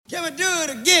Can we do it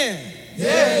again?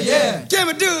 Yeah, yeah. Can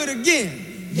we do it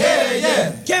again? Yeah,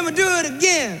 yeah. Can we do it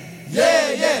again?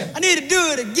 Yeah, yeah. I need to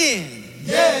do it again.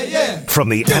 Yeah, yeah. From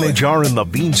the Anajar and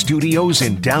Levine Studios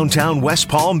in downtown West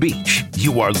Palm Beach,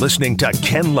 you are listening to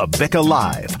Ken LaVicka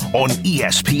Live on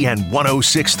ESPN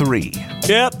 106.3.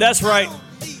 Yep, that's right.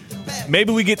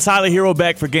 Maybe we get Tyler Hero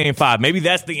back for Game 5. Maybe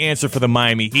that's the answer for the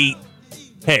Miami Heat.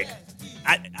 Heck,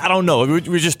 I don't know.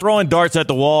 We're just throwing darts at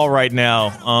the wall right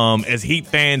now as Heat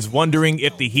fans wondering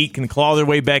if the Heat can claw their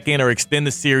way back in or extend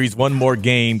the series one more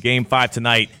game. Game 5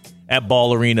 tonight at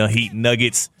Ball Arena, Heat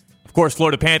Nuggets. Of course,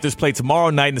 Florida Panthers play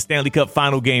tomorrow night in the Stanley Cup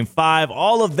Final Game 5.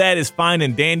 All of that is fine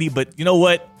and dandy, but you know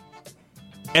what?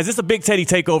 As it's a Big Teddy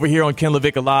takeover here on Ken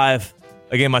LaVicka Live,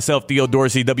 again, myself, Theo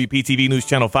Dorsey, WPTV News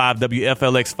Channel 5,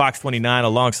 WFLX Fox 29,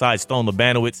 alongside Stone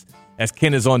Labanowitz, as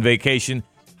Ken is on vacation.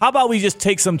 How about we just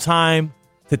take some time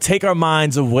to take our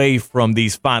minds away from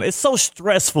these finals? It's so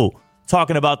stressful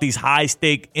talking about these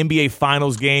high-stake NBA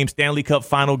Finals games, Stanley Cup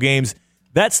Final games.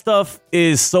 That stuff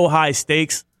is so high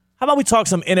stakes. How about we talk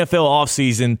some NFL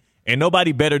offseason, and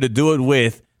nobody better to do it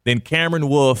with than Cameron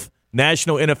Wolfe,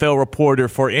 national NFL reporter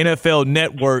for NFL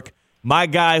Network, my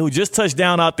guy who just touched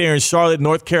down out there in Charlotte,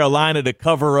 North Carolina to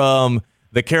cover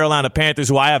the Carolina Panthers,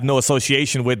 who I have no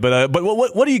association with. But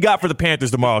what do you got for the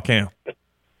Panthers tomorrow, Cam?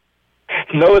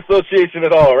 No association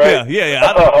at all, right?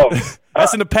 Yeah.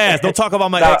 That's in the past. Don't talk about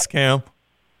my ex, Cam.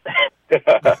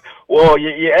 Well,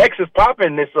 your ex is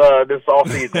popping this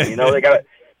offseason. You know,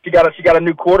 she got a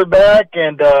new quarterback,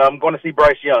 and I'm going to see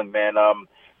Bryce Young, man.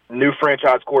 New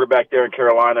franchise quarterback there in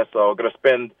Carolina. So going to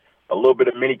spend a little bit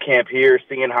of mini camp here,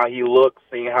 seeing how he looks,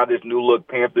 seeing how this new look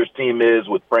Panthers team is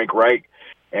with Frank Reich,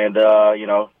 and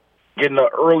getting an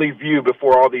early view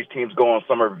before all these teams go on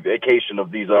summer vacation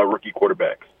of these rookie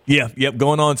quarterbacks. Yep,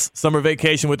 going on summer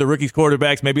vacation with the rookies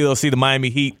quarterbacks. Maybe they'll see the Miami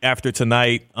Heat after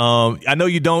tonight. I know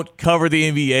you don't cover the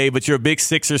NBA, but you're a big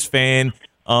Sixers fan,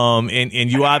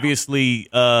 and you obviously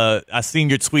I've seen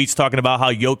your tweets talking about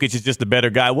how Jokic is just a better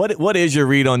guy. What is your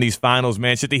read on these finals,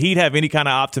 man? Should the Heat have any kind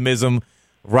of optimism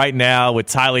right now with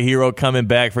Tyler Hero coming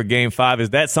back for Game 5?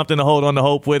 Is that something to hold on to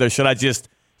hope with, or should I just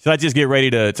get ready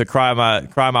to cry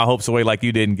my hopes away like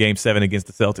you did in Game 7 against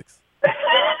the Celtics?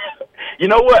 You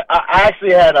know what? I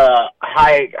actually had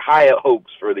high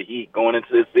hopes for the Heat going into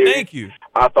this series. Thank you.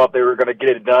 I thought they were going to get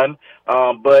it done,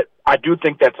 but I do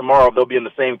think that tomorrow they'll be in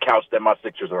the same couch that my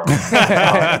Sixers are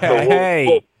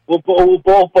on. We'll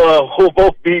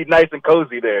both be nice and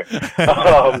cozy there.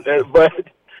 But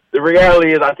the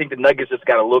reality is, I think the Nuggets just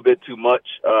got a little bit too much.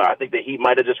 I think the Heat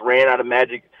might have just ran out of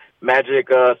magic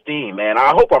steam, man.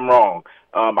 I hope I'm wrong.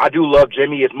 I do love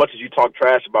Jimmy. As much as you talk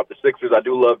trash about the Sixers, I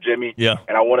do love Jimmy. Yeah.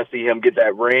 And I want to see him get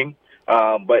that ring.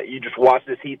 But you just watch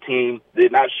this Heat team. They're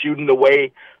not shooting the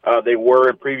way they were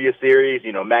in previous series.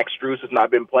 You know, Max Strus has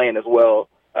not been playing as well.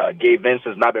 Gabe Vince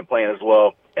has not been playing as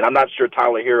well. And I'm not sure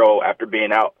Tyler Hero, after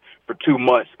being out for 2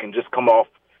 months, can just come off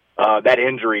that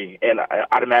injury and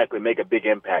automatically make a big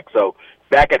impact. So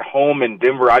back at home in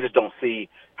Denver, I just don't see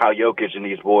how Jokic and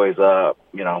these boys, let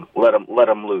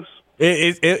them loose.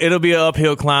 It'll be an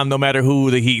uphill climb no matter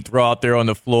who the Heat throw out there on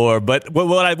the floor. But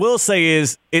what I will say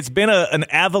is it's been an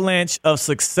avalanche of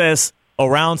success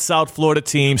around South Florida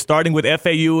teams, starting with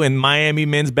FAU and Miami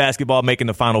men's basketball making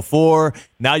the Final Four.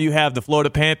 Now you have the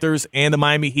Florida Panthers and the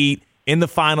Miami Heat in the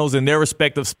finals in their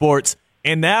respective sports.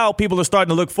 And now people are starting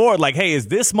to look forward like, hey, is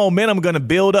this momentum going to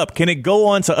build up? Can it go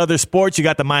on to other sports? You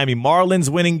got the Miami Marlins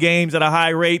winning games at a high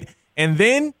rate. And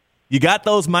then you got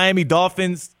those Miami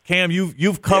Dolphins. Cam,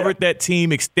 you've covered that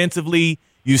team extensively.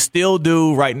 You still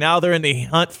do. Right now they're in the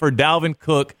hunt for Dalvin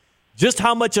Cook. Just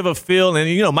how much of a feel,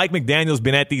 and Mike McDaniel's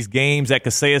been at these games at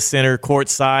Kaseya Center,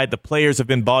 courtside. The players have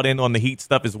been bought in on the Heat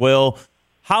stuff as well.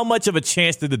 How much of a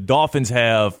chance did the Dolphins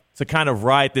have to kind of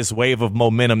ride this wave of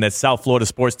momentum that South Florida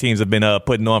sports teams have been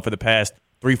putting on for the past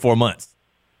 3-4 months?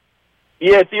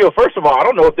 Yeah, Theo, first of all, I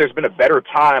don't know if there's been a better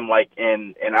time,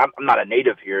 and I'm not a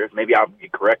native here. Maybe I'll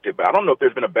get corrected, but I don't know if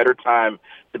there's been a better time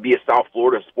to be a South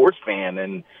Florida sports fan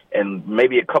in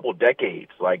maybe a couple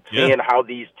decades. Seeing how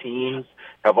these teams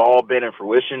have all been in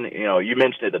fruition. You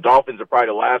mentioned it. The Dolphins are probably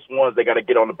the last ones. They got to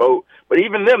get on the boat. But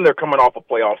even them, they're coming off a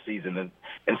playoff season and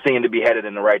seeming to be headed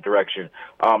in the right direction.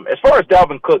 As far as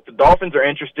Dalvin Cook, the Dolphins are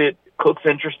interested. Cook's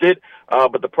interested.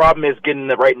 But the problem is getting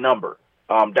the right number.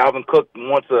 Dalvin Cook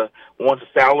wants a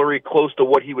salary close to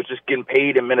what he was just getting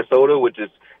paid in Minnesota, which is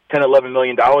 $10-11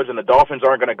 million, and the Dolphins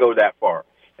aren't going to go that far.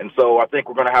 And so I think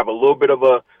we're going to have a little bit of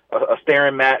a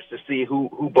staring match to see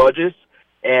who budges.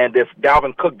 And if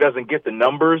Dalvin Cook doesn't get the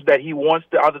numbers that he wants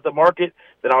to out of the market,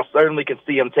 then I'll certainly can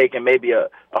see him taking maybe a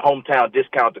hometown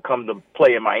discount to come to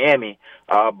play in Miami.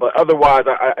 But otherwise,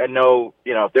 I know,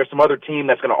 if there's some other team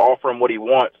that's going to offer him what he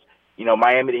wants,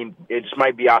 Miami, it just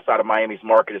might be outside of Miami's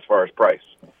market as far as price.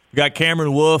 We got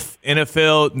Cameron Wolf,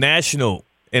 national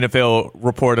NFL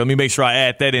reporter. Let me make sure I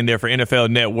add that in there for NFL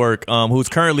Network, who's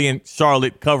currently in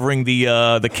Charlotte covering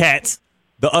the Cats,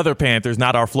 the other Panthers,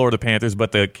 not our Florida Panthers,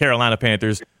 but the Carolina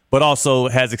Panthers, but also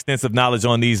has extensive knowledge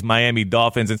on these Miami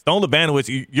Dolphins. And Stone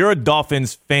Labanowitz, you're a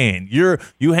Dolphins fan. You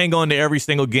hang on to every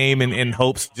single game in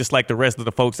hopes, just like the rest of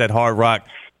the folks at Hard Rock.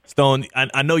 Stone,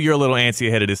 I know you're a little antsy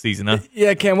ahead of this season, huh?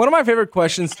 Yeah, Cam, one of my favorite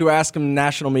questions to ask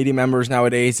national media members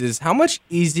nowadays is how much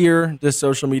easier does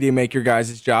social media make your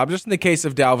guys' job, just in the case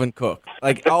of Dalvin Cook?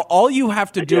 Like, all you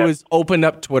have to do is open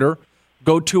up Twitter,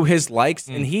 go to his likes,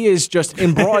 and he is just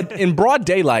in broad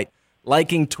daylight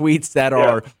liking tweets that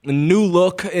are new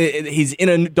look. He's in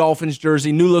a Dolphins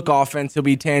jersey, new look offense. He'll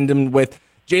be tandemed with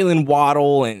Jalen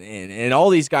Waddle and all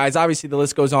these guys. Obviously, the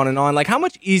list goes on and on. Like, how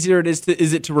much easier is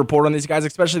it to report on these guys,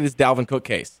 especially this Dalvin Cook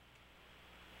case?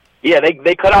 Yeah,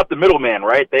 they cut out the middleman,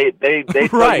 right? They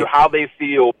tell you how they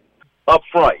feel up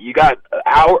front. You got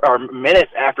hour or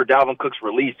minutes after Dalvin Cook's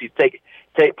release, he's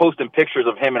posting pictures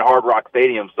of him in Hard Rock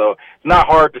Stadium. So it's not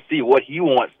hard to see what he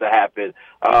wants to happen.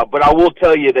 But I will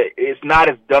tell you that it's not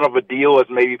as done of a deal as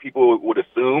maybe people would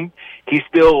assume. He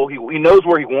knows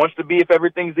where he wants to be if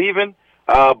everything's even.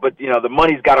 But, the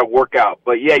money's got to work out.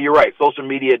 But, yeah, you're right. Social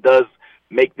media does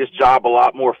make this job a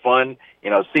lot more fun.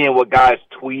 Seeing what guys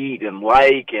tweet and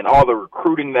like and all the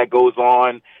recruiting that goes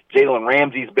on. Jalen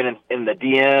Ramsey's been in the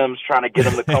DMs trying to get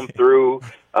him to come through.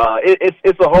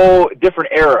 It's a whole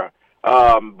different era.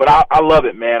 But I love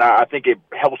it, man. I think it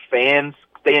helps fans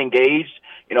stay engaged.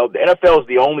 The NFL is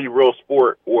the only real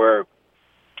sport where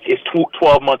it's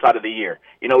 12 months out of the year.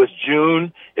 It's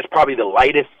June. It's probably the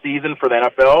lightest season for the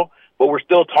NFL. But we're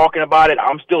still talking about it.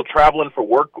 I'm still traveling for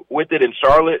work with it in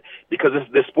Charlotte because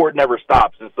this sport never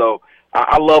stops. And so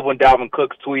I love when Dalvin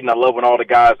Cook's tweeting. I love when all the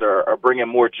guys are bringing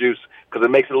more juice because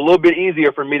it makes it a little bit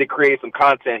easier for me to create some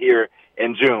content here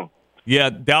in June.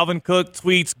 Yeah, Dalvin Cook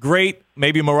tweets great.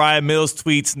 Maybe Mariah Mills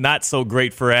tweets not so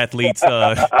great for athletes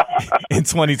in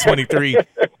 2023.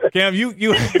 Cam, you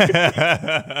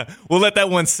we'll let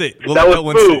that one sit. Sit.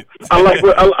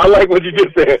 I like what you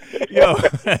just said.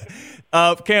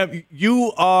 Yo, Cam,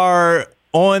 you are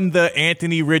on the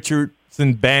Anthony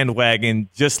Richardson bandwagon,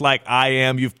 just like I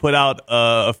am. You've put out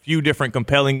a few different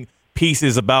compelling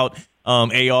pieces about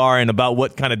AR and about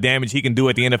what kind of damage he can do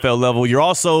at the NFL level. You're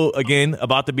also, again,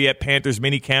 about to be at Panthers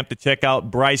minicamp to check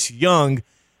out Bryce Young.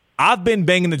 I've been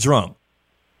banging the drum.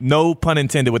 No pun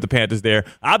intended with the Panthers there.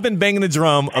 I've been banging the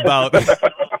drum about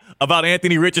about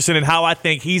Anthony Richardson and how I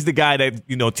think he's the guy that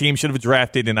team should have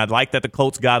drafted, and I like that the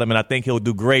Colts got him, and I think he'll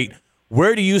do great.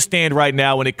 Where do you stand right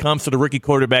now when it comes to the rookie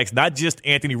quarterbacks, not just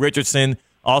Anthony Richardson,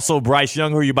 also Bryce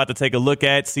Young, who you're about to take a look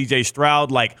at, C.J.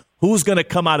 Stroud? Like, who's going to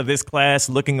come out of this class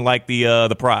looking like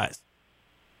the prize?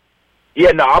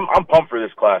 Yeah, no, I'm pumped for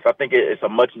this class. I think it's a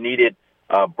much-needed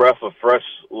breath of fresh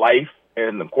life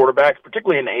in the quarterbacks,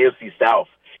 particularly in the AFC South.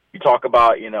 You talk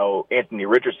about, Anthony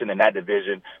Richardson in that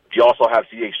division, but you also have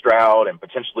C.J. Stroud and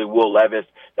potentially Will Levis.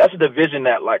 That's a division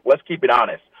that, let's keep it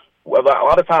honest. Well, a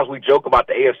lot of times we joke about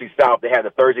the AFC South. They have the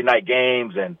Thursday night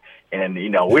games, and we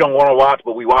don't want to watch,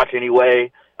 but we watch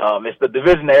anyway. It's the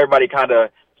division that everybody kind of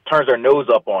turns their nose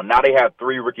up on. Now they have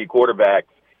three rookie quarterbacks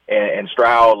and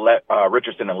Stroud,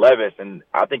 Richardson, and Levis, and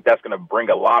I think that's going to bring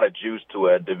a lot of juice to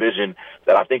a division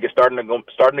that I think is starting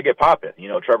to get popping.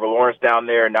 Trevor Lawrence down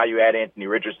there, and now you add Anthony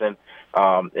Richardson,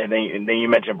 and then you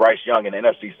mentioned Bryce Young in the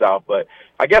NFC South. But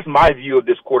I guess my view of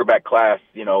this quarterback class,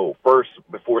 first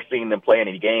before seeing them play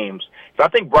any games, so I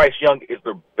think Bryce Young is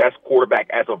the best quarterback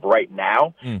as of right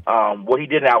now. What he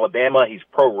did in Alabama, he's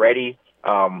pro ready.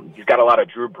 He's got a lot of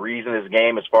Drew Brees in his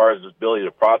game as far as his ability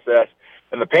to process.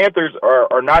 And the Panthers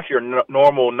are not your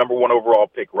normal number one overall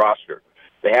pick roster.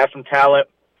 They have some talent.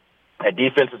 That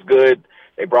defense is good.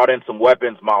 They brought in some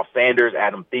weapons, Miles Sanders,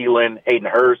 Adam Thielen, Hayden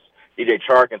Hurst, DJ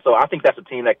Chark. And so I think that's a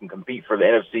team that can compete for the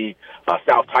NFC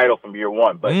South title from year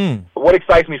one. But what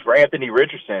excites me for Anthony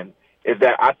Richardson is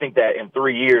that I think that in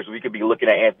 3 years we could be looking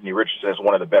at Anthony Richardson as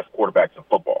one of the best quarterbacks in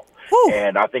football.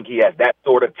 And I think he has that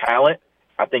sort of talent.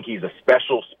 I think he's a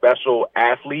special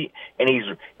athlete, and he's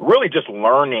really just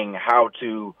learning how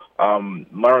to learn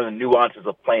the nuances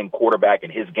of playing quarterback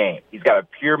in his game. He's got a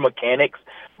pure mechanics,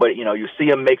 but, you see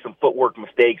him make some footwork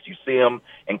mistakes. You see him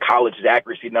in college, his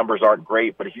accuracy numbers aren't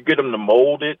great, but if you get him to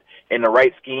mold it in the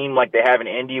right scheme like they have in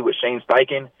Indy with Shane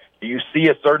Steichen, Do you see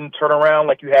a certain turnaround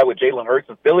like you had with Jalen Hurts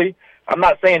in Philly? I'm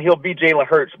not saying he'll be Jalen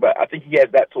Hurts, but I think he has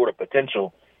that sort of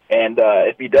potential. And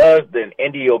if he does, then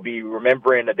Indy will be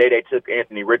remembering the day they took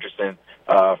Anthony Richardson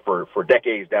for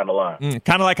decades down the line.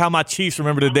 Kind of like how my Chiefs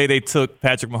remember the day they took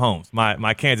Patrick Mahomes,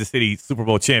 my Kansas City Super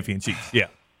Bowl champion Chiefs. Yeah.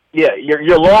 Yeah,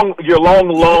 your long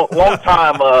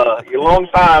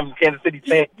time Kansas City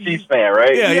Chiefs fan,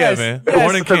 right? Yeah, man.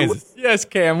 Born in Kansas. Yes,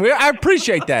 Cam. I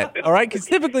appreciate that. All right, because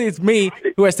typically it's me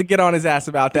who has to get on his ass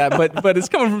about that, but it's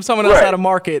coming from someone else out of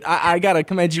market. I gotta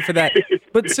commend you for that.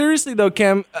 But seriously though,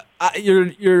 Cam,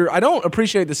 I don't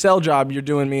appreciate the sell job you're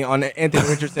doing me on Anthony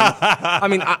Richardson. I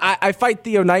mean, I fight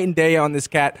Theo night and day on this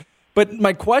cat. But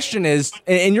my question is,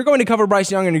 and you're going to cover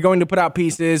Bryce Young and you're going to put out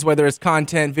pieces, whether it's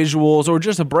content, visuals, or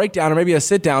just a breakdown or maybe a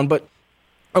sit-down, but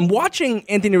I'm watching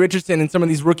Anthony Richardson in some of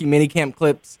these rookie minicamp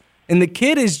clips, and the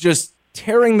kid is just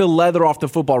tearing the leather off the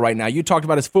football right now. You talked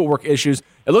about his footwork issues.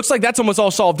 It looks like that's almost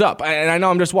all solved up. And I know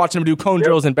I'm just watching him do cone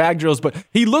drills and bag drills, but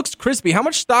he looks crispy. How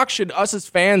much stock should us as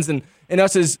fans and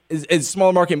us as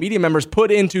small market media members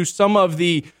put into some of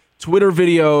the Twitter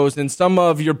videos and some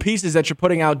of your pieces that you're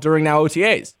putting out during now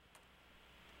OTAs?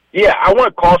 Yeah, I want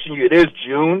to caution you. It is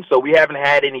June, so we haven't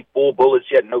had any full bullets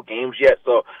yet, no games yet.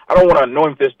 So I don't want to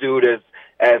anoint this dude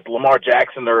as Lamar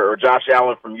Jackson or Josh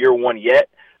Allen from year one yet.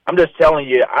 I'm just telling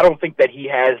you, I don't think that he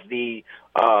has the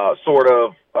sort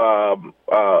of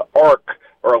arc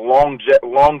or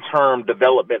long-term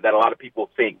development that a lot of people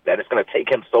think, that it's going to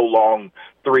take him so long,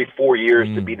 3-4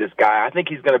 years to be this guy. I think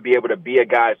he's going to be able to be a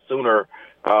guy sooner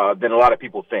than a lot of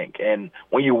people think. And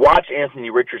when you watch Anthony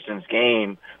Richardson's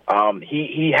game,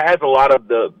 he has a lot of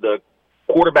the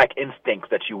quarterback instincts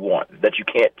that you want, that you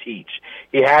can't teach.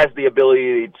 He has the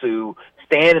ability to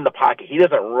stand in the pocket. He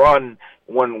doesn't run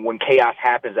when chaos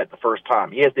happens at the first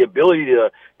time. He has the ability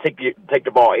to take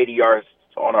the ball 80 yards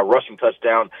on a rushing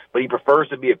touchdown, but he prefers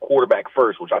to be a quarterback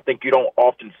first, which I think you don't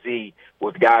often see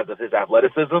with guys of his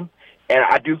athleticism. And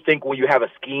I do think when you have a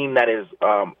scheme that is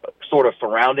sort of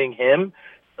surrounding him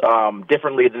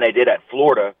differently than they did at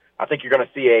Florida, I think you're going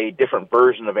to see a different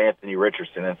version of Anthony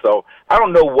Richardson. And so I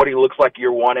don't know what he looks like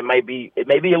year one. It may be a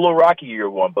little rocky year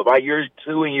one, but by year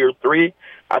 2 and year 3,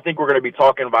 I think we're going to be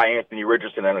talking about Anthony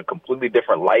Richardson in a completely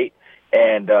different light.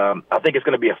 And I think it's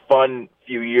going to be a fun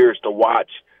few years to watch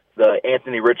the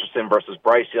Anthony Richardson versus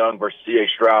Bryce Young versus C.J.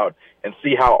 Stroud and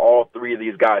see how all three of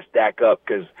these guys stack up,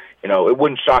 because, you know, it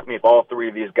wouldn't shock me if all three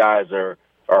of these guys are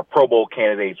Pro Bowl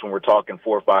candidates when we're talking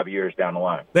 4 or 5 years down the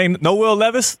line. No Will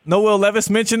Levis? No Will Levis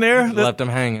mentioned there? Left him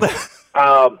hanging.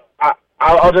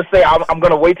 I'll just say I'm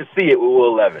going to wait to see it with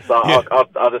Will Levis.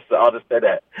 I'll just say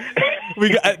that.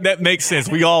 That makes sense.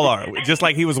 We all are. Just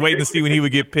like he was waiting to see when he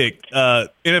would get picked.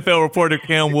 NFL reporter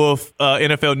Cam Wolf,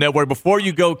 NFL Network. Before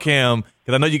you go, Cam,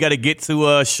 because I know you got to get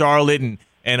to Charlotte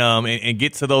and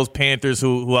get to those Panthers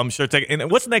who I'm sure take. And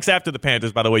what's next after the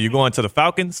Panthers? By the way, you're going to the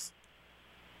Falcons.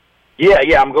 Yeah,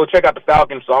 I'm going to go check out the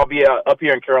Falcons. So I'll be up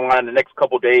here in Carolina the next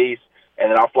couple days,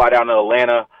 and then I'll fly down to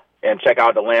Atlanta and check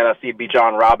out Atlanta, see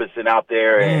Bijan Robinson out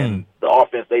there and the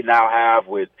offense they now have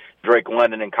with Drake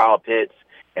London and Kyle Pitts,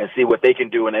 and see what they can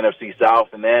do in NFC South.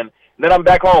 And then I'm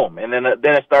back home, and then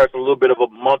it starts a little bit of a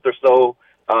month or so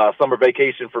summer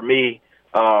vacation for me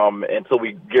until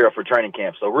we gear up for training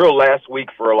camp. So real last week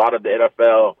for a lot of the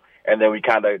NFL, and then we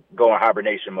kind of go in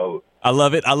hibernation mode. I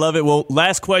love it. Well,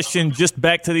 last question, just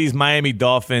back to these Miami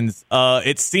Dolphins.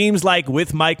 It seems like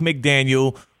with Mike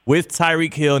McDaniel, with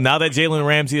Tyreek Hill, now that Jalen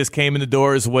Ramsey has came in the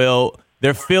door as well,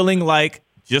 they're feeling like,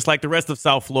 just like the rest of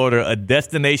South Florida, a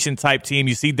destination-type team.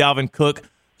 You see Dalvin Cook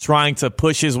trying to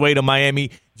push his way to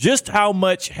Miami. Just how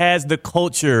much has the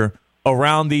culture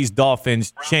around these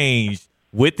Dolphins changed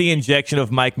with the injection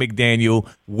of Mike McDaniel,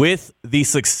 with the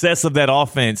success of that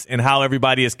offense and how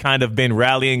everybody has kind of been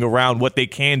rallying around what they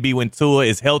can be when Tua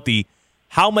is healthy?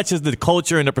 How much has the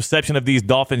culture and the perception of these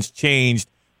Dolphins changed,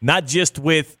 not just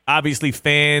with, obviously,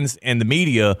 fans and the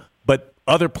media, but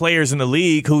other players in the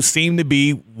league who seem to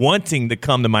be wanting to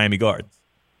come to Miami Gardens?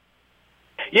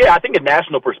 Yeah, I think the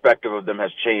national perspective of them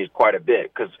has changed quite a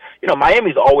bit because, you know,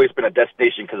 Miami's always been a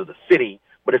destination because of the city,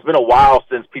 but it's been a while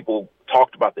since people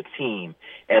talked about the team.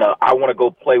 And I want to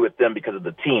go play with them because of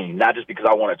the team, not just because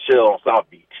I want to chill on South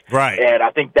Beach. Right. And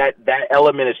I think that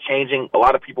element is changing. A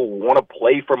lot of people want to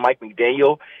play for Mike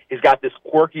McDaniel. He's got this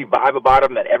quirky vibe about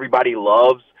him that everybody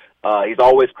loves. He's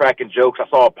always cracking jokes. I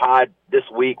saw a pod this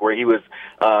week where he was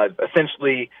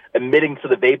essentially admitting to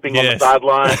the vaping on the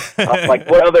sideline. Like,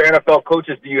 what other NFL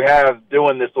coaches do you have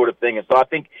doing this sort of thing? And so I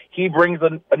think he brings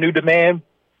a new demand.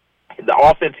 The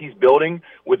offense he's building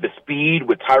with the speed,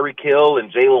 with Tyreek Hill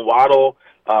and Jalen Waddle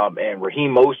and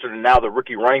Raheem Mostert, and now the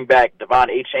rookie running back, Devon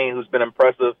Achane, who's been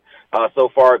impressive. so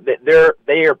far.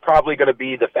 They are probably going to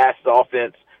be the fastest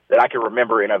offense that I can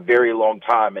remember in a very long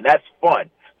time, and that's fun.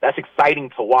 That's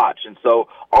exciting to watch. And so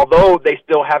although they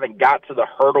still haven't got to the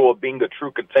hurdle of being the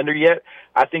true contender yet,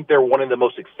 I think they're one of the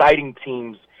most exciting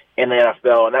teams in the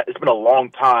NFL. And it's been a long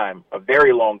time, a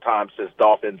very long time since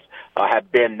Dolphins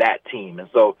have been that team. And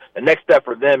so the next step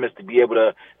for them is to be able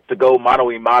to go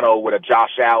mano-a-mano with a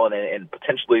Josh Allen and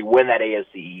potentially win that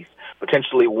AFC East,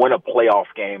 potentially win a playoff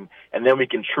game, and then we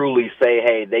can truly say,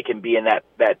 hey, they can be in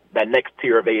that next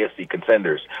tier of AFC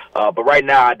contenders. But right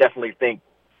now, I definitely think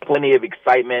plenty of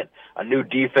excitement, a new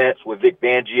defense with Vic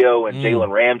Fangio and Jalen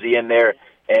Ramsey in there,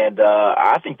 and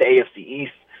I think the AFC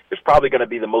East is probably going to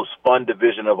be the most fun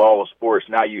division of all of sports.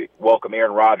 Now you welcome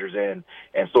Aaron Rodgers in,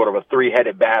 and sort of a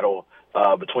three-headed battle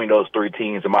between those three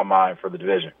teams in my mind for the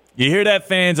division. You hear that,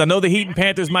 fans? I know the Heat and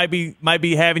Panthers might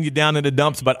be having you down in the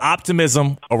dumps, but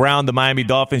optimism around the Miami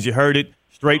Dolphins. You heard it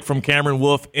straight from Cameron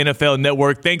Wolf, NFL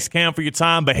Network. Thanks, Cam, for your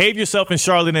time. Behave yourself in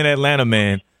Charlotte and Atlanta,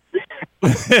 man.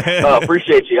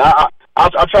 Appreciate you.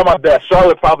 I'll try my best.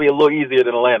 Charlotte probably a little easier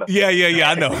than Atlanta. Yeah.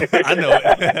 I know.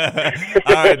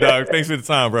 All right, dog. Thanks for the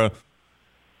time, bro.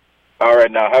 All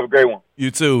right, now. Have a great one. You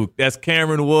too. That's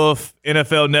Cameron Wolf,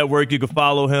 NFL Network. You can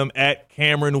follow him at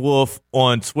Cameron Wolf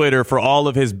on Twitter for all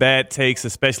of his bad takes,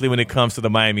 especially when it comes to the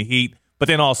Miami Heat, but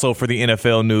then also for the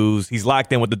NFL news. He's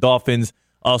locked in with the Dolphins,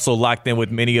 also locked in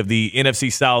with many of the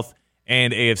NFC South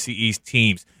and AFC East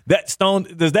teams. That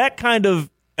Stone, does that kind of,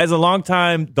 as a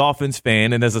longtime Dolphins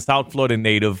fan and as a South Florida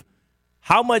native,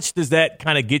 how much does that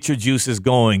kind of get your juices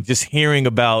going, just hearing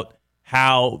about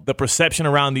how the perception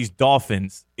around these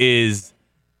Dolphins is,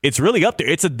 it's really up there.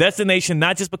 It's a destination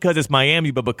not just because it's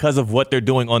Miami, but because of what they're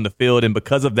doing on the field and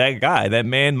because of that guy, that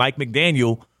man, Mike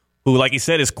McDaniel, who, like you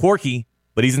said, is quirky,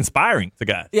 but he's inspiring to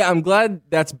guys. Yeah, I'm glad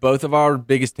that's both of our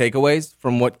biggest takeaways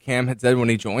from what Cam had said when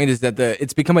he joined, is that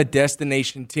it's become a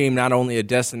destination team, not only a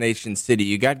destination city.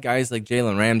 You got guys like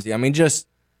Jalen Ramsey. I mean, just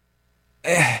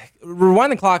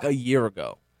rewind the clock a year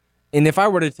ago. And if I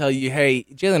were to tell you, hey,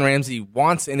 Jalen Ramsey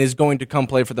wants and is going to come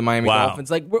play for the Miami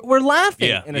Dolphins, like we're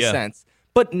laughing in a sense.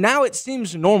 But now it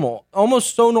seems normal,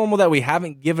 almost so normal that we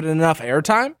haven't given it enough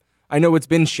airtime. I know it's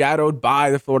been shadowed by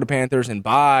the Florida Panthers and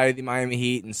by the Miami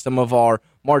Heat and some of our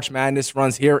March Madness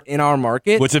runs here in our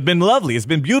market. Which have been lovely. It's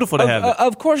been beautiful to have it.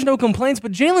 Of course, no complaints,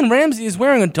 but Jalen Ramsey is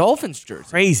wearing a Dolphins jersey.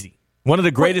 Crazy. One of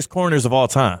the greatest corners of all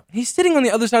time. He's sitting on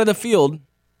the other side of the field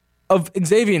of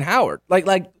Xavier Howard.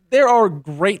 Like there are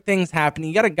great things happening.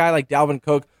 You got a guy like Dalvin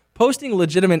Cook posting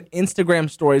legitimate Instagram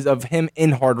stories of him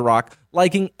in Hard Rock,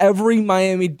 liking every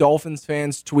Miami Dolphins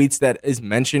fan's tweets that is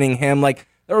mentioning him. Like,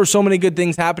 there are so many good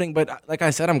things happening, but like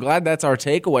I said, I'm glad that's our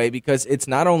takeaway because it's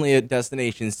not only a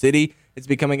destination city, it's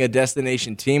becoming a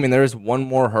destination team, and there is one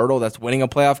more hurdle, that's winning a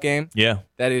playoff game. Yeah.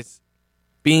 That is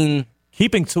keeping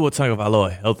Tua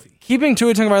Tagovailoa healthy. Keeping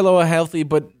Tua Tagovailoa healthy,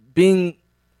 but being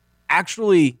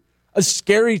actually a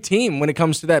scary team when it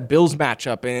comes to that Bills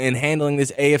matchup and handling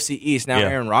this AFC East. Now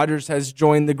Aaron Rodgers has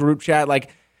joined the group chat.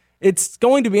 Like, it's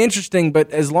going to be interesting,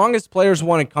 but as long as players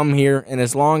want to come here and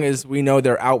as long as we know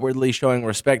they're outwardly showing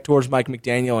respect towards Mike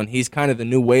McDaniel and he's kind of the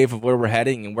new wave of where we're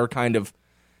heading and we're kind of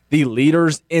the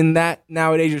leaders in that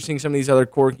nowadays, you're seeing some of these other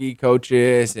quirky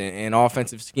coaches and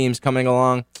offensive schemes coming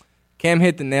along. Cam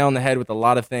hit the nail on the head with a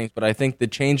lot of things, but I think the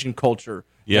change in culture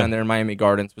down there in Miami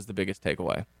Gardens was the biggest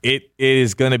takeaway. It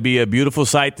is going to be a beautiful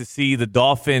sight to see the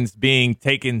Dolphins being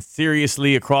taken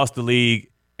seriously across the league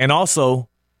and also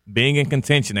being in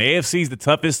contention. The AFC is the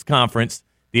toughest conference.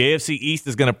 The AFC East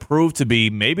is going to prove to be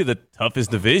maybe the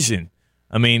toughest division.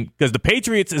 I mean, because the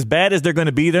Patriots, as bad as they're going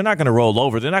to be, they're not going to roll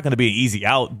over. They're not going to be an easy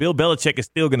out. Bill Belichick is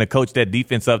still going to coach that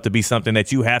defense up to be something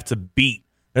that you have to beat.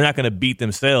 They're not going to beat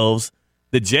themselves.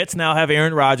 The Jets now have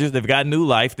Aaron Rodgers. They've got new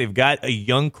life. They've got a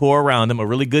young core around them, a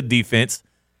really good defense.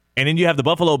 And then you have the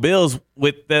Buffalo Bills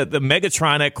with the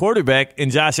Megatron at quarterback and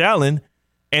Josh Allen,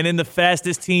 and then the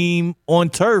fastest team on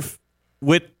turf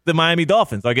with the Miami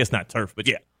Dolphins. I guess not turf, but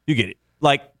yeah, you get it.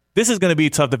 Like, this is going to be a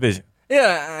tough division.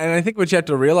 Yeah, and I think what you have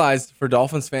to realize for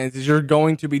Dolphins fans is you're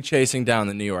going to be chasing down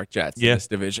the New York Jets in this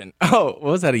division. Oh, what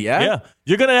was that, a yeah? Yeah,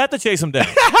 you're going to have to chase them down.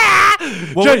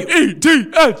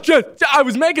 J-E-T-S, Jets. I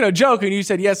was making a joke, and you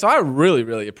said yes, so I really,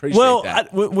 really appreciate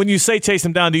that. When you say chase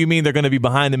them down, do you mean they're going to be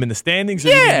behind them in the standings? Or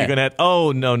do you mean you're going to have,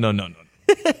 oh, no. No.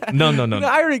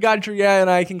 I already got your and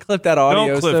I can clip that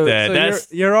audio. Don't clip that. So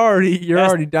you're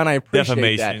already done. I appreciate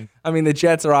defamation. that. I mean, the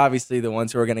Jets are obviously the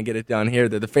ones who are going to get it done here.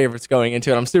 They're the favorites going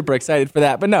into it. I'm super excited for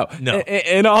that. But no.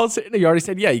 In all, you already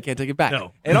said, you can't take it back.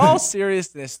 No. In all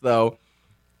seriousness, though,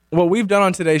 what we've done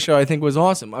on today's show, I think, was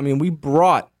awesome. I mean, we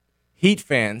brought Heat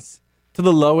fans to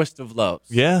the lowest of lows.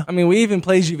 Yeah. I mean, we even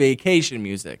played you vacation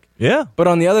music. Yeah. But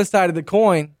on the other side of the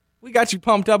coin, we got you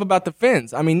pumped up about the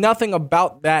Finns. I mean, nothing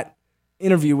about that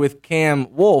interview with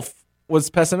Cam Wolfe was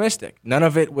pessimistic. None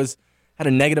of it had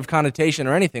a negative connotation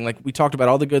or anything. Like, we talked about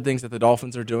all the good things that the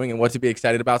Dolphins are doing and what to be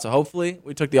excited about. So hopefully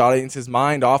we took the audience's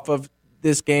mind off of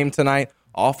this game tonight,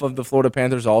 off of the Florida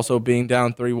Panthers also being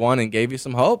down 3-1, and gave you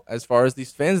some hope as far as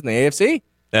these Finns in the AFC.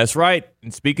 That's right.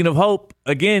 And speaking of hope,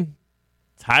 again,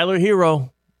 Tyler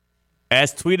Hero,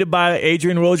 as tweeted by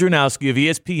Adrian Wojnarowski of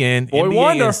ESPN,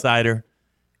 NBA Insider,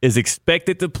 is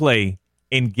expected to play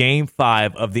in Game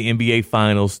 5 of the NBA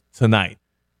Finals tonight.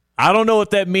 I don't know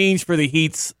what that means for the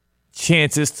Heat's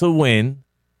chances to win.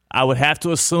 I would have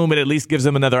to assume it at least gives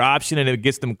them another option and it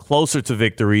gets them closer to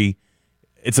victory.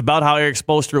 It's about how Eric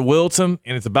Spoelstra wills him,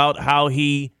 and it's about how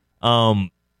he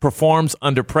performs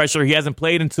under pressure. He hasn't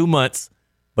played in 2 months,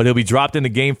 but he'll be dropped into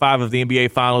Game 5 of the NBA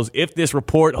Finals. If this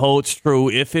report holds true,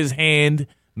 if his hand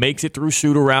makes it through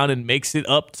shoot-around and makes it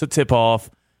up to tip-off,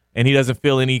 and he doesn't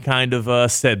feel any kind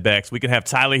of setbacks, we can have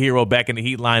Tyler Hero back in the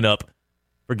Heat lineup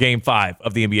for Game 5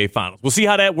 of the NBA Finals. We'll see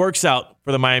how that works out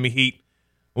for the Miami Heat.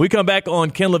 When we come back on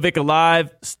Ken LaVicka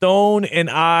Live, Stone and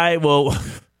I will...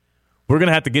 We're going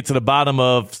to have to get to the bottom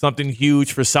of something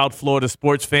huge for South Florida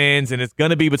sports fans, and it's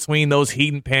going to be between those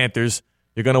Heat and Panthers.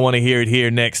 You're going to want to hear it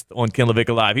here next on Ken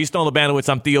LaVicka Live. He's Stone Labanowitz.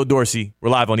 I'm Theo Dorsey. We're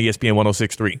live on ESPN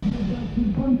 106.3.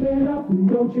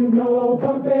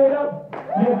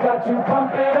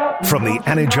 From the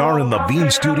Anajar and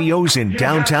Levine Studios in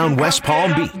downtown West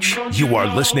Palm Beach, you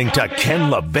are listening to Ken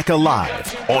LaVicka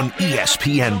Live on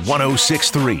ESPN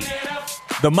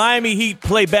 106.3. The Miami Heat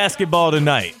play basketball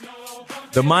tonight.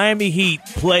 The Miami Heat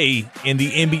play in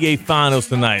the NBA Finals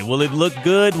tonight. Will it look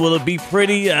good? Will it be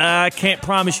pretty? I can't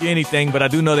promise you anything, but I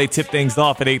do know they tip things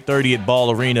off at 8:30 at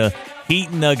Ball Arena.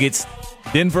 Heat Nuggets,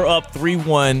 Denver up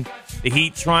 3-1. The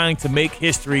Heat trying to make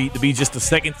history to be just the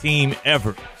second team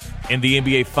ever in the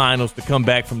NBA Finals to come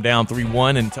back from down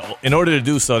 3-1. And in order to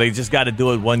do so, they just got to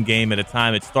do it one game at a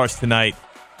time. It starts tonight.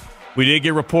 We did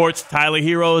get reports Tyler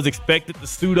Hero is expected to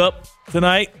suit up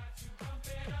tonight.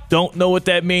 Don't know what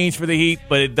that means for the Heat,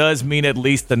 but it does mean at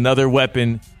least another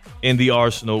weapon in the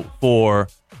arsenal for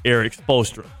Eric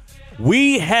Spoelstra.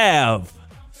 We have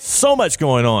so much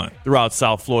going on throughout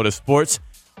South Florida sports.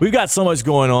 We've got so much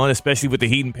going on, especially with the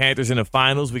Heat and Panthers in the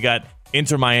finals. We got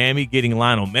Inter Miami getting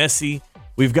Lionel Messi.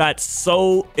 We've got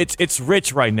it's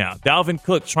rich right now. Dalvin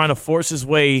Cook trying to force his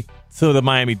way to the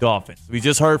Miami Dolphins. We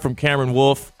just heard from Cameron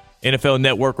Wolfe, NFL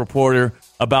Network reporter,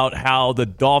 about how the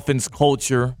Dolphins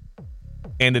culture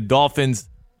and the Dolphins'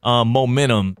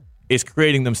 momentum is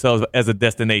creating themselves as a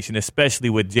destination, especially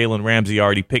with Jalen Ramsey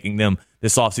already picking them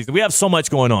this offseason. We have so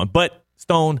much going on. But,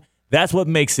 Stone, that's what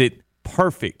makes it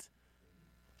perfect.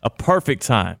 A perfect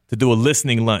time to do a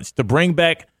listening lunch, to bring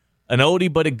back an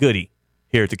oldie but a goodie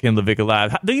here at the Ken LaVicka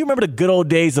Live. Do you remember the good old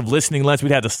days of listening lunch?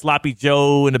 We'd have the Sloppy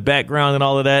Joe in the background and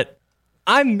all of that.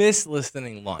 I miss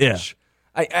listening lunch.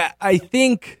 Yeah. I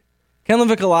think Ken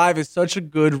LaVicka Live is such a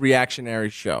good reactionary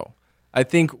show. I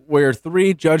think we're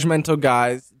three judgmental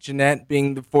guys, Jeanette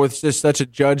being the fourth, just such a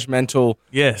judgmental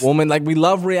woman. Like, we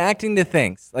love reacting to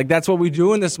things. Like, that's what we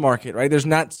do in this market, right? There's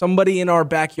not somebody in our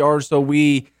backyard, so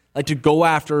we like to go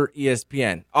after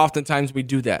ESPN. Oftentimes we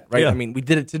do that, right? Yeah. I mean, we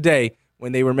did it today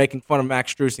when they were making fun of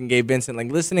Max Strus and Gabe Vincent. Like,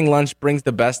 listening lunch brings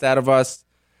the best out of us.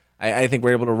 I think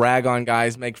we're able to rag on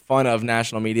guys, make fun of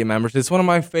national media members. It's one of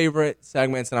my favorite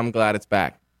segments, and I'm glad it's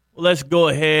back. Well, let's go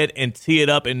ahead and tee it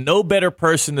up. And no better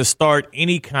person to start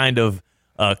any kind of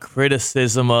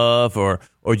criticism of or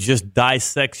just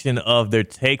dissection of their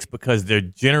takes, because they're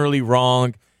generally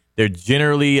wrong. They're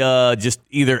generally just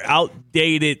either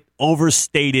outdated,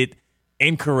 overstated,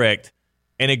 incorrect.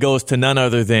 And it goes to none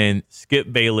other than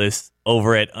Skip Bayless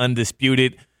over at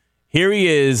Undisputed. Here he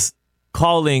is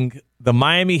calling the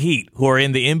Miami Heat, who are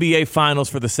in the NBA Finals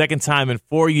for the second time in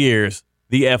 4 years,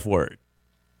 the F word.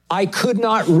 I could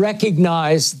not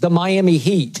recognize the Miami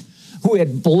Heat, who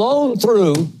had blown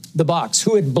through the Bucks,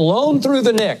 who had blown through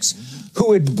the Knicks,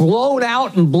 who had blown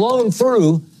out and blown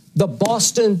through the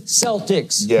Boston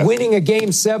Celtics, winning a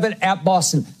Game 7 at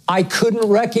Boston. I couldn't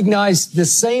recognize the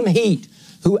same Heat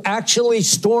who actually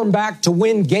stormed back to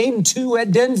win Game 2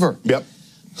 at Denver. Yep.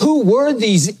 Who were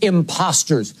these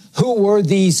imposters? Who were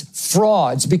these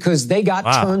frauds? Because they got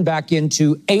turned back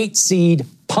into 8-seed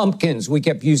pumpkins. We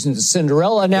kept using the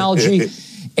Cinderella analogy,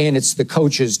 and it's the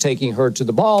coaches taking her to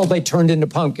the ball. They turned into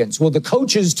pumpkins. Well, the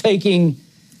coaches taking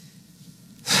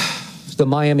the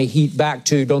Miami Heat back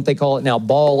to, don't they call it now,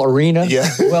 Ball Arena? Yeah.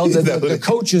 Well, the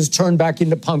coaches turned back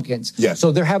into pumpkins. Yeah.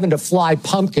 So they're having to fly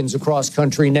pumpkins across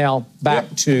country now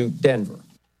back to Denver.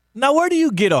 Now, where do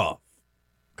you get off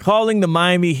calling the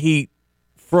Miami Heat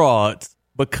frauds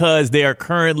because they are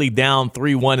currently down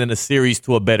 3-1 in a series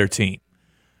to a better team.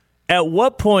 At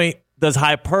what point does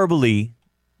hyperbole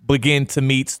begin to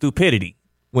meet stupidity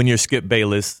when you're Skip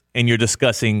Bayless and you're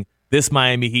discussing this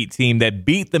Miami Heat team that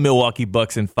beat the Milwaukee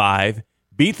Bucks in 5,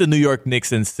 beat the New York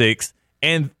Knicks in 6,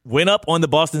 and went up on the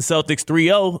Boston Celtics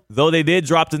 3-0, though they did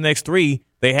drop the next 3.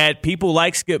 They had people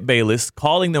like Skip Bayless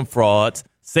calling them frauds,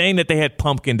 saying that they had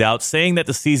pumpkined out, saying that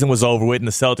the season was over with and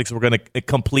the Celtics were going to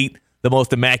complete the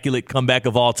most immaculate comeback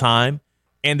of all time,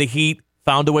 and the Heat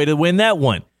found a way to win that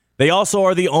one. They also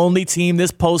are the only team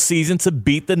this postseason to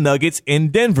beat the Nuggets in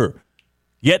Denver,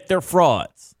 yet they're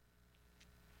frauds.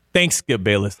 Thanks, Skip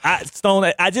Bayless. I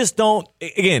just don't.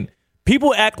 Again,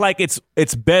 people act like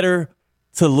it's better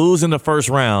to lose in the first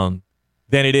round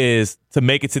than it is to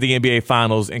make it to the NBA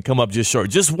Finals and come up just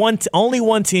short. Only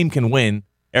one team can win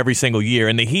every single year,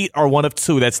 and the Heat are one of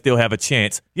two that still have a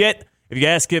chance. Yet, if you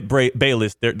ask Skip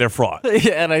Bayless, they're fraud.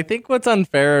 Yeah, and I think what's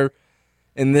unfair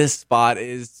in this spot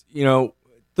is,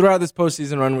 throughout this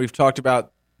postseason run, we've talked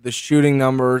about the shooting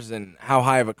numbers and how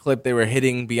high of a clip they were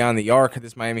hitting beyond the arc of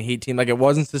this Miami Heat team. Like, it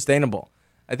wasn't sustainable.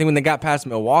 I think when they got past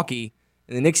Milwaukee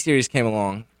and the Knicks series came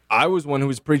along, I was one who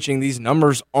was preaching these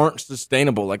numbers aren't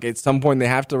sustainable. Like, at some point, they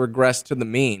have to regress to the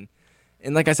mean.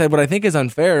 And like I said, what I think is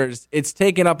unfair is it's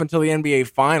taken up until the NBA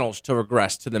Finals to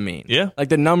regress to the mean. Yeah. Like,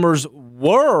 the numbers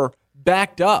were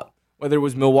backed up, whether it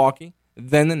was Milwaukee,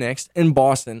 then the Knicks, and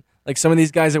Boston. Like, some of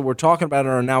these guys that we're talking about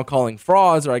are now calling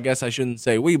frauds, or I guess I shouldn't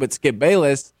say we, but Skip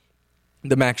Bayless,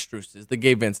 the Max Struses, the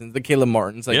Gabe Vincents, the Caleb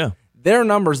Martins. Like, their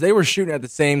numbers, they were shooting at the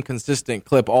same consistent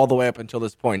clip all the way up until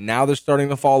this point. Now they're starting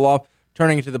to fall off,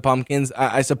 turning into the pumpkins.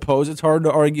 I suppose it's hard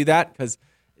to argue that because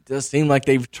it does seem like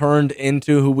they've turned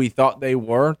into who we thought they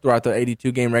were throughout the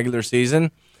 82-game regular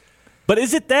season. But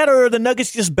is it that, or are the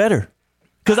Nuggets just better?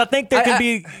 Because I think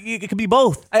it could be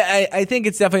both. I think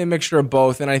it's definitely a mixture of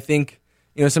both, and I think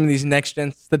some of these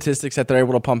next-gen statistics that they're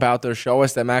able to pump out there show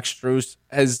us that Max Strus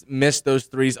has missed those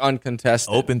threes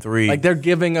uncontested. Open three. Like, they're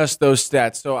giving us those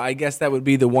stats, so I guess that would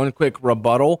be the one quick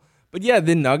rebuttal. But yeah,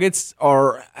 the Nuggets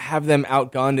have them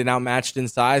outgunned and outmatched in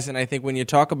size, and I think when you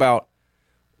talk about,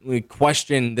 we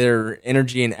question their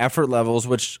energy and effort levels,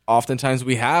 which oftentimes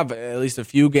we have at least a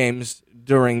few games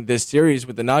during this series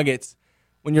with the Nuggets.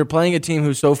 When you're playing a team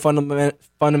who's so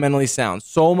fundamentally sound,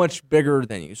 so much bigger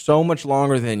than you, so much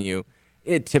longer than you,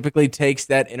 it typically takes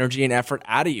that energy and effort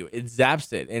out of you. It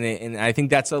zaps it. And I think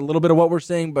that's a little bit of what we're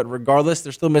seeing. But regardless,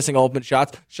 they're still missing open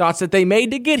shots that they made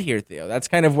to get here, Theo. That's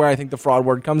kind of where I think the fraud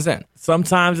word comes in.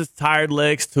 Sometimes it's tired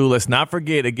legs, too. Let's not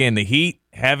forget, again, the Heat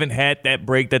haven't had that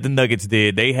break that the Nuggets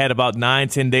did. They had about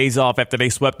 9-10 days off after they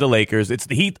swept the Lakers. It's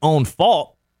the Heat's own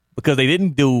fault because they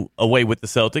didn't do away with the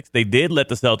Celtics. They did let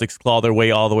the Celtics claw their way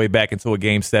all the way back into a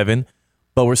Game 7.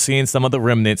 But we're seeing some of the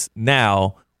remnants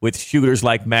now with shooters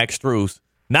like Max Strus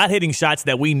not hitting shots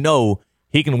that we know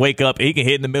he can wake up, he can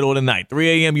hit in the middle of the night.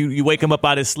 3 a.m., you wake him up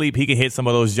out of his sleep, he can hit some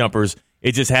of those jumpers.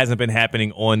 It just hasn't been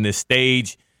happening on this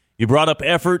stage. You brought up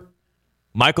effort.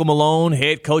 Michael Malone,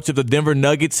 head coach of the Denver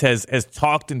Nuggets, has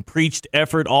talked and preached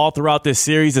effort all throughout this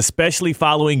series, especially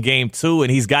following Game 2,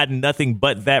 and he's gotten nothing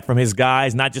but that from his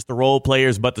guys, not just the role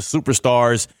players, but the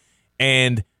superstars.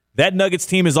 And that Nuggets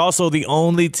team is also the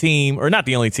only team, or not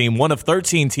the only team, one of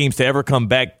 13 teams to ever come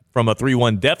back from a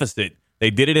 3-1 deficit. They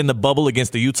did it in the bubble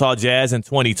against the Utah Jazz in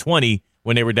 2020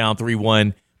 when they were down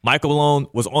 3-1. Michael Malone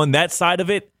was on that side of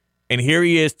it, and here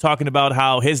he is talking about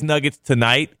how his Nuggets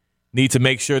tonight need to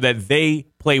make sure that they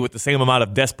play with the same amount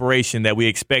of desperation that we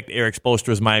expect Eric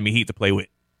Spoelstra's Miami Heat to play with.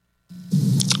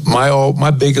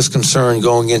 My biggest concern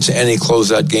going into any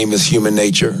closeout game is human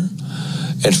nature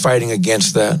and fighting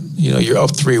against that. You're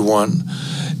up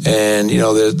 3-1, and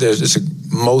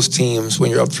most teams,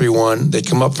 when you're up 3-1, they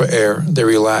come up for air, they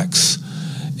relax,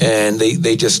 and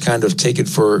they just kind of take it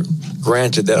for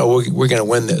granted that, we're going to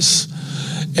win this.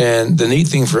 And the neat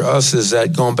thing for us is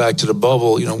that going back to the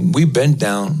bubble, we've been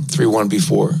down 3-1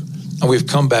 before, and we've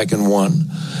come back and won,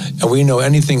 and we know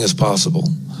anything is possible.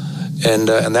 And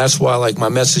that's why, like, my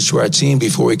message to our team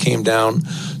before we came down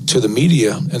to the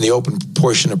media and the open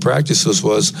portion of practices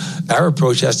was our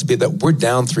approach has to be that we're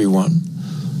down 3-1.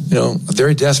 If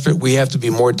they're desperate, we have to be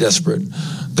more desperate.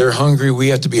 They're hungry, we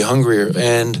have to be hungrier.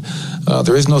 And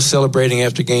there is no celebrating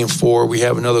after Game 4. We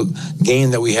have another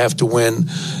game that we have to win.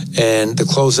 And the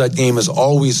closeout game is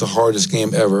always the hardest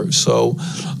game ever. So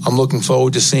I'm looking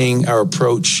forward to seeing our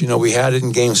approach. We had it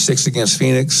in Game 6 against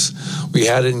Phoenix. We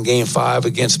had it in Game 5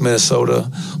 against Minnesota.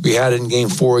 We had it in Game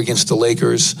 4 against the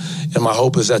Lakers. And my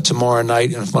hope is that tomorrow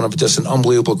night, in front of just an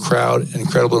unbelievable crowd,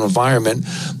 incredible environment,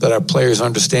 that our players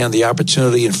understand the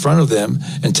opportunity in front of them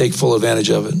and take full advantage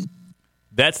of it.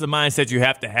 That's the mindset you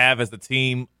have to have as the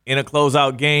team in a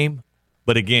closeout game.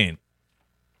 But again,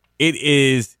 it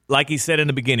is, like he said in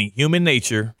the beginning, human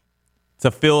nature to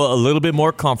feel a little bit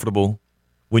more comfortable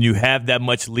when you have that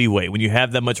much leeway, when you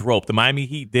have that much rope. The Miami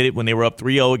Heat did it when they were up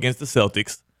 3-0 against the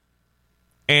Celtics.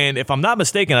 And if I'm not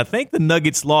mistaken, I think the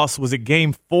Nuggets lost, was it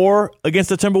game 4 against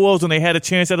the Timberwolves when they had a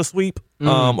chance at a sweep?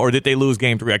 Or did they lose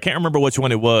game 3? I can't remember which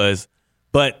one it was.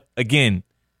 But again,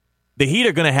 the Heat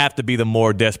are going to have to be the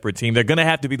more desperate team. They're going to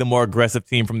have to be the more aggressive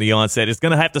team from the onset. It's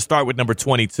going to have to start with number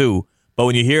 22. But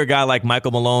when you hear a guy like Michael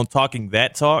Malone talking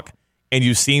that talk, and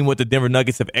you've seen what the Denver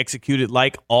Nuggets have executed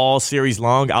like all series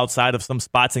long outside of some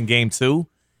spots in game 2,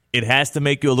 it has to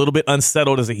make you a little bit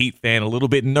unsettled as a Heat fan, a little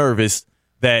bit nervous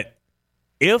that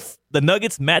if the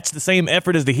Nuggets match the same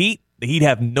effort as the Heat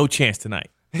have no chance tonight.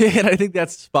 And I think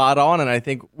that's spot on, and I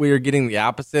think we are getting the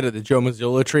opposite of the Joe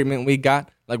Mazzulla treatment we got.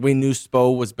 Like, we knew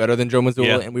Spo was better than Joe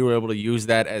Mazzulla, and we were able to use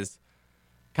that as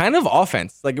kind of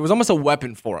offense. Like, it was almost a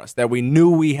weapon for us, that we knew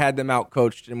we had them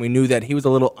out-coached, and we knew that he was a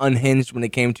little unhinged when it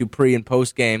came to pre- and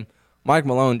post-game. Mike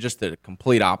Malone, just the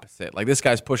complete opposite. Like, this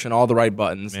guy's pushing all the right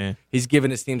buttons. Man. He's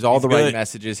giving his teams all the right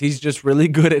messages. He's just really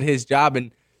good at his job,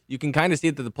 and you can kind of see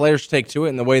that the players take to it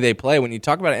in the way they play. When you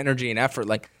talk about energy and effort,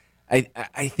 like,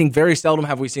 I think very seldom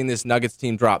have we seen this Nuggets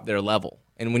team drop their level.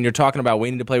 And when you're talking about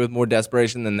we need to play with more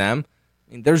desperation than them,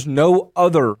 I mean, there's no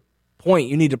other point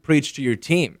you need to preach to your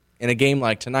team in a game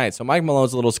like tonight. So Mike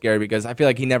Malone's a little scary because I feel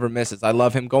like he never misses. I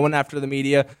love him going after the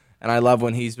media, and I love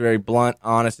when he's very blunt,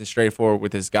 honest, and straightforward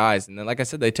with his guys. And then, like I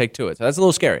said, they take to it. So that's a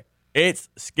little scary. It's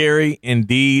scary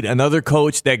indeed. Another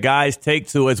coach that guys take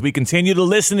to as we continue the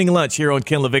listening lunch here on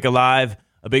Ken LaVicka Live.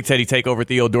 A Big Teddy takeover,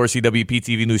 Theo Dorsey,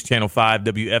 WPTV News Channel 5,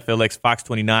 WFLX Fox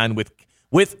 29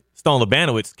 with Stone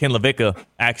Labanowitz. Ken LaVicka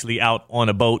actually out on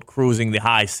a boat cruising the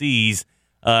high seas,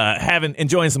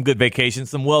 enjoying some good vacation,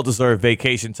 some well-deserved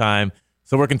vacation time.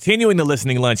 So we're continuing the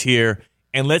listening lunch here,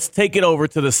 and let's take it over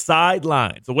to the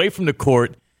sidelines, away from the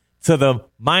court, to the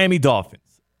Miami Dolphins.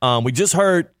 We just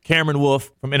heard Cameron Wolf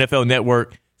from NFL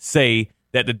Network say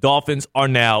that the Dolphins are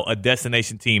now a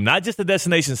destination team. Not just a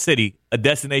destination city, a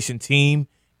destination team.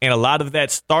 And a lot of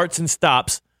that starts and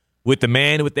stops with the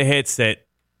man with the headset,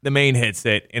 the main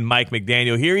headset, and Mike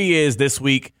McDaniel. Here he is this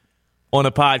week on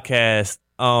a podcast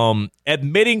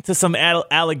admitting to some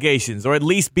allegations, or at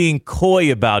least being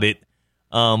coy about it,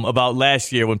 about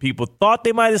last year when people thought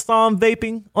they might have saw him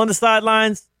vaping on the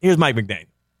sidelines. Here's Mike McDaniel.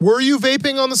 Were you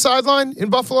vaping on the sideline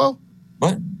in Buffalo?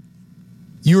 What?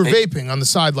 You were vaping on the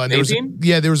sideline.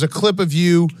 There was a clip of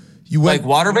you. You went like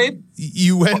water vape.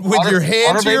 You went with your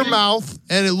hand to your mouth,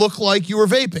 and it looked like you were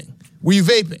vaping. Were you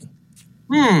vaping?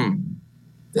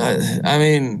 I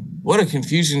mean, what a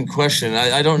confusing question.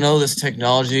 I don't know this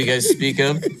technology you guys speak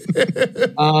of.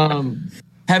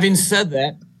 Having said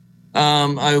that,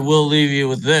 I will leave you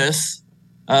with this.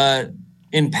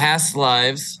 In past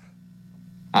lives,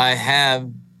 I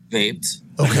have vaped.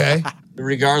 Okay.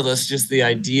 Regardless, just the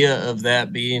idea of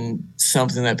that being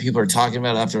something that people are talking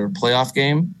about after a playoff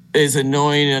game is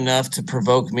annoying enough to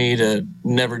provoke me to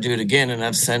never do it again, and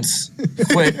I've since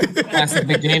quit classic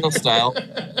McDaniel style.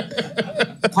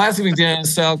 Classic McDaniel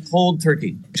style, cold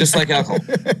turkey, just like alcohol.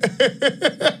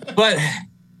 But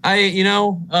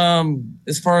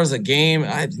as far as a game,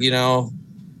 I'm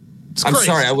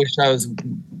sorry. I wish I was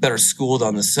better schooled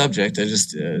on the subject. I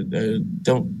just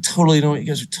don't totally know what you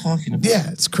guys are talking about.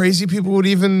 Yeah, it's crazy people would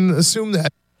even assume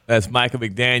that. That's Michael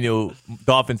McDaniel,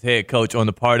 Dolphins head coach, on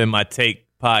the Pardon My Take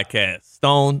podcast.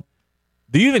 Stone,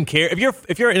 do you even care if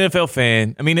you're an NFL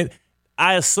fan? I mean,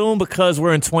 I assume because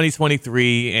we're in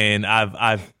 2023 and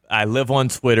I live on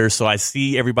Twitter, so I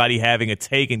see everybody having a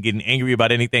take and getting angry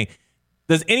about anything.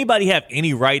 Does anybody have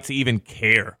any right to even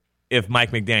care if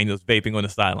Mike McDaniel's vaping on the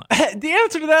sideline? The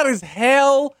answer to that is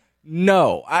hell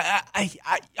no.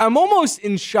 I'm almost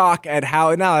in shock at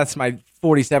how, now that's my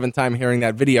 47th time hearing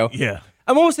that video. Yeah.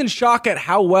 I'm almost in shock at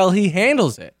how well he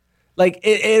handles it. Like,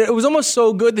 it was almost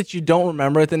so good that you don't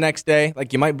remember it the next day.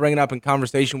 Like, you might bring it up in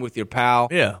conversation with your pal.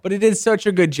 Yeah. But he did such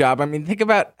a good job. I mean, think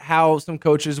about how some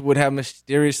coaches would have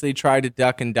mysteriously tried to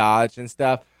duck and dodge and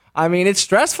stuff. I mean, it's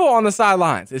stressful on the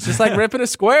sidelines. It's just like ripping a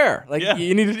square. Like,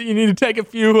 you need to take a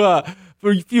few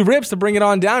rips to bring it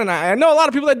on down. And I know a lot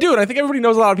of people that do, and I think everybody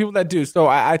knows a lot of people that do. So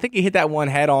I think he hit that one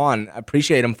head on. I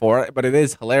appreciate him for it, but it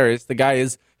is hilarious. The guy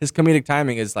his comedic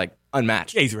timing is like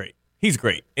unmatched. Yeah, he's great. He's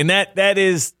great. And that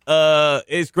is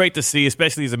it's great to see,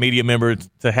 especially as a media member,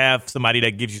 to have somebody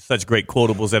that gives you such great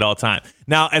quotables at all times.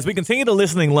 Now, as we continue the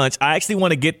listening lunch, I actually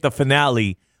want to get the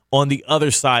finale on the other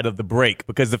side of the break,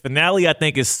 because the finale, I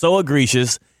think, is so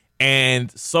egregious and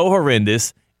so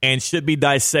horrendous and should be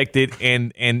dissected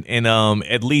and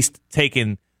at least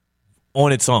taken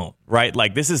on its own, right?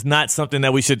 Like, this is not something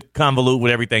that we should convolute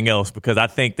with everything else, because I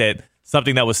think that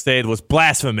something that was said was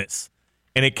blasphemous.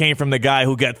 And it came from the guy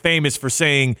who got famous for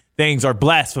saying things are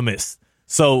blasphemous.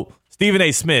 So Stephen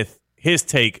A. Smith, his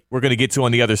take, we're going to get to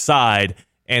on the other side.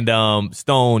 And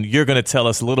Stone, you're going to tell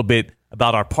us a little bit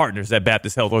about our partners at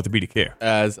Baptist Health Orthopedic Care.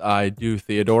 As I do,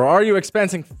 Theodore. Are you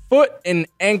experiencing foot and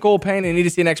ankle pain and need to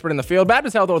see an expert in the field?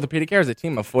 Baptist Health Orthopedic Care is a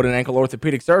team of foot and ankle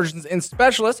orthopedic surgeons and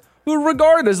specialists who are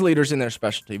regarded as leaders in their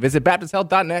specialty. Visit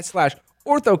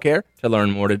baptisthealth.net/orthocare to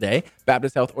learn more today.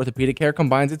 Baptist Health Orthopedic Care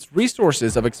combines its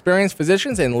resources of experienced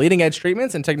physicians and leading-edge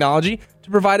treatments and technology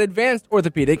to provide advanced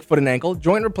orthopedic, foot and ankle,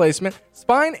 joint replacement,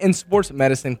 spine, and sports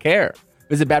medicine care.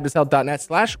 Visit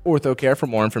baptisthealth.net/orthocare for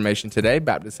more information today.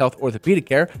 Baptist Health Orthopedic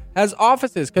Care has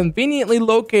offices conveniently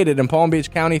located in Palm Beach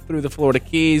County through the Florida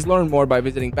Keys. Learn more by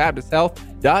visiting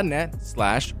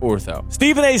baptisthealth.net/ortho.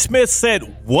 Stephen A. Smith said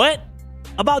what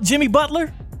about Jimmy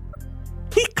Butler?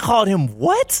 He called him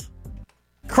what?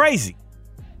 Crazy.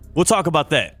 We'll talk about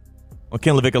that on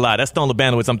Ken LaVicka Live. That's Stone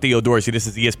Labanowitz. I'm Theo Dorsey. This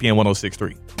is ESPN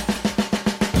 106.3.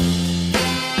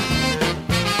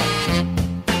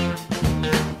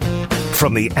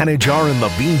 From the Anajar and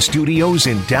Levine Studios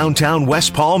in downtown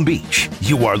West Palm Beach,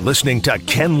 you are listening to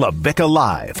Ken LaVicka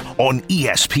Live on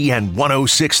ESPN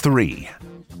 106.3.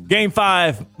 Game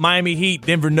 5, Miami Heat,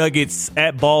 Denver Nuggets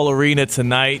at Ball Arena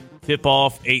tonight.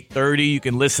 Tip-off 8:30. You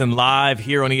can listen live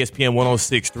here on ESPN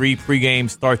 106.3. Pregame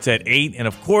starts at 8. And,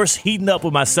 of course, heating up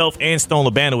with myself and Stone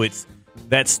Labanowitz.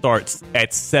 That starts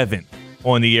at 7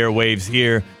 on the airwaves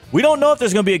here. We don't know if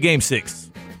there's going to be a Game 6.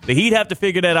 The Heat have to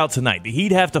figure that out tonight. The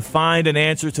Heat have to find an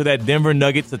answer to that Denver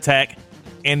Nuggets attack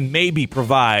and maybe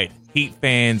provide Heat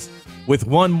fans with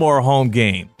one more home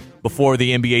game before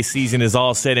the NBA season is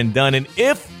all said and done. And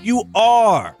if you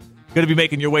are going to be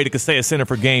making your way to Kaseya Center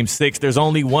for Game 6, there's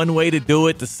only one way to do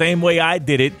it, the same way I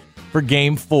did it for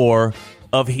Game 4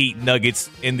 of Heat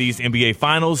Nuggets in these NBA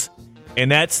Finals,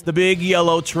 and that's the big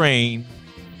yellow train.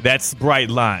 That's Bright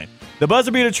Line. The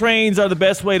buzzer beater trains are the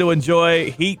best way to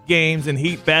enjoy Heat games and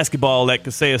Heat basketball at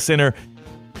Kaseya Center.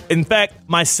 In fact,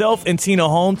 myself and Tina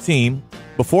Home Team,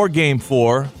 before Game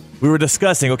 4, we were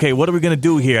discussing, okay, what are we going to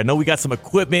do here? I know we got some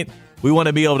equipment. We want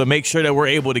to be able to make sure that we're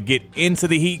able to get into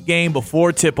the Heat game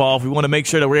before tip-off. We want to make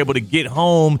sure that we're able to get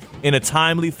home in a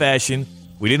timely fashion.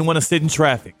 We didn't want to sit in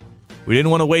traffic. We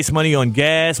didn't want to waste money on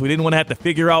gas. We didn't want to have to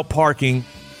figure out parking.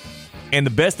 And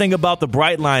the best thing about the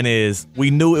Bright Line is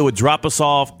we knew it would drop us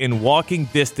off in walking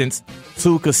distance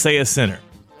to Kaseya Center.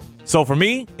 So for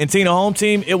me and Tina Home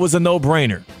Team, it was a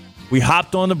no-brainer. We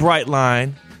hopped on the Bright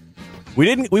Line.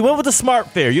 We went with the Smart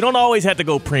Fare. You don't always have to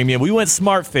go premium. We went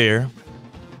Smart Fare.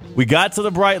 We got to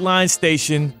the Bright Line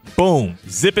station. Boom.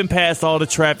 Zipping past all the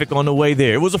traffic on the way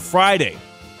there. It was a Friday.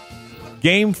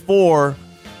 Game 4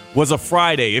 was a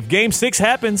Friday. If Game 6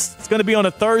 happens, it's going to be on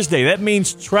a Thursday. That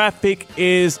means traffic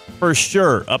is for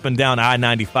sure up and down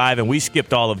I-95, and we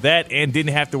skipped all of that and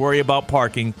didn't have to worry about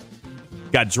parking.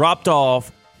 Got dropped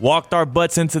off, walked our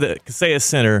butts into the Kaseya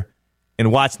Center, and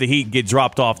watched the Heat get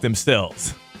dropped off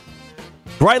themselves.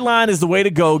 Brightline is the way to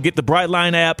go. Get the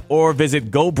Brightline app or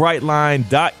visit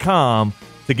gobrightline.com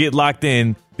to get locked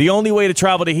in. The only way to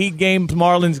travel to Heat games,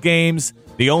 Marlins games,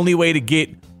 the only way to get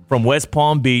from West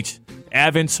Palm Beach,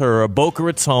 Aventura, Boca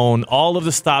Raton, all of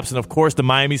the stops, and, of course, the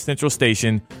Miami Central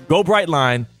Station.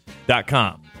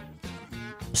 GoBrightline.com.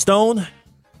 Stone,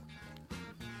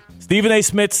 Stephen A.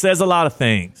 Smith says a lot of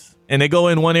things, and they go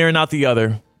in one ear and out the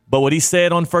other. But what he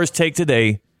said on First Take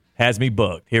today has me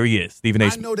bugged. Here he is, Stephen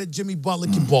A. Smith. I know that Jimmy Butler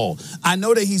can ball. I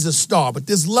know that he's a star, but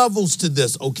there's levels to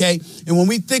this, okay? And when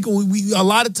we think, a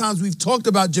lot of times we've talked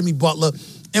about Jimmy Butler,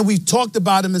 and we've talked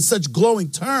about him in such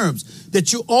glowing terms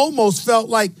that you almost felt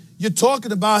like you're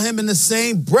talking about him in the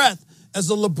same breath as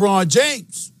the LeBron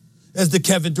James, as the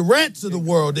Kevin Durant's of the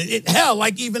world. Hell,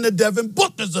 like even the Devin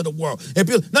Bookers of the world.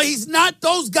 No, he's not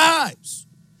those guys.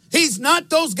 He's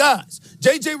not those guys.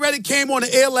 J.J. Redick came on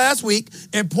the air last week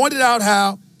and pointed out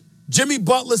how Jimmy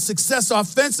Butler's success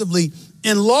offensively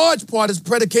in large part is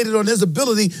predicated on his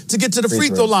ability to get to the free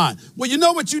throw line. Well, you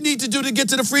know what you need to do to get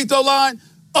to the free throw line?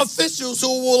 Officials who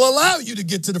will allow you to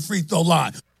get to the free throw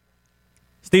line.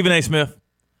 Stephen A. Smith.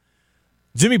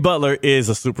 Jimmy Butler is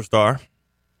a superstar.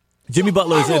 Jimmy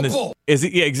Butler is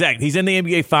in exactly. He's in the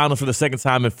NBA Finals for the second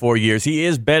time in 4 years. He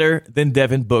is better than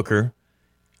Devin Booker,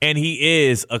 and he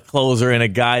is a closer and a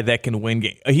guy that can win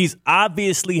games. He's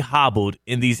obviously hobbled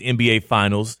in these NBA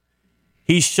Finals.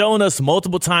 He's shown us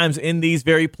multiple times in these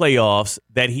very playoffs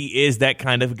that he is that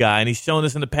kind of guy, and he's shown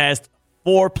us in the past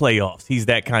 4 playoffs he's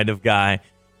that kind of guy.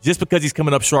 Just because he's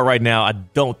coming up short right now, I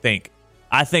don't think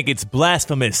I think it's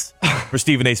blasphemous for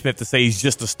Stephen A. Smith to say he's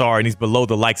just a star and he's below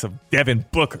the likes of Devin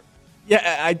Booker.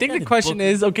 Yeah, I think the question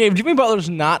is, okay, if Jimmy Butler's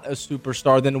not a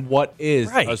superstar, then what is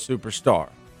Right. a superstar?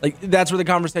 Like, that's where the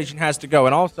conversation has to go.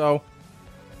 And also,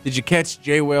 did you catch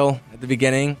Jay Will at the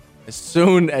beginning? As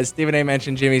soon as Stephen A.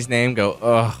 mentioned Jimmy's name, go,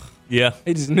 ugh. Yeah.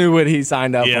 He just knew what he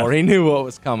signed up for. He knew what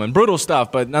was coming. Brutal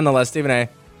stuff, but nonetheless, Stephen A.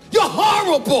 You're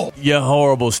horrible. You're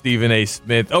horrible, Stephen A.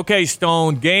 Smith. Okay,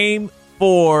 Stone, game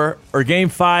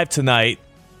 5 tonight.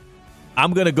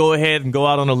 I'm going to go ahead and go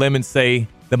out on a limb and say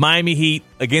the Miami Heat,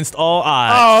 against all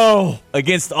odds.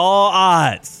 Against all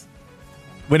odds.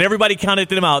 When everybody counted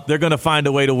them out, they're going to find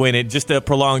a way to win it just to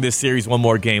prolong this series one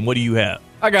more game. What do you have?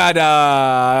 I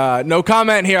got no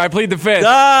comment here. I plead the fifth.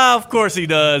 Of course he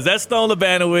does. That's Stone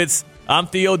Labanowitz. I'm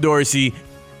Theo Dorsey.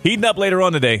 Heating up later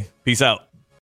on today. Peace out.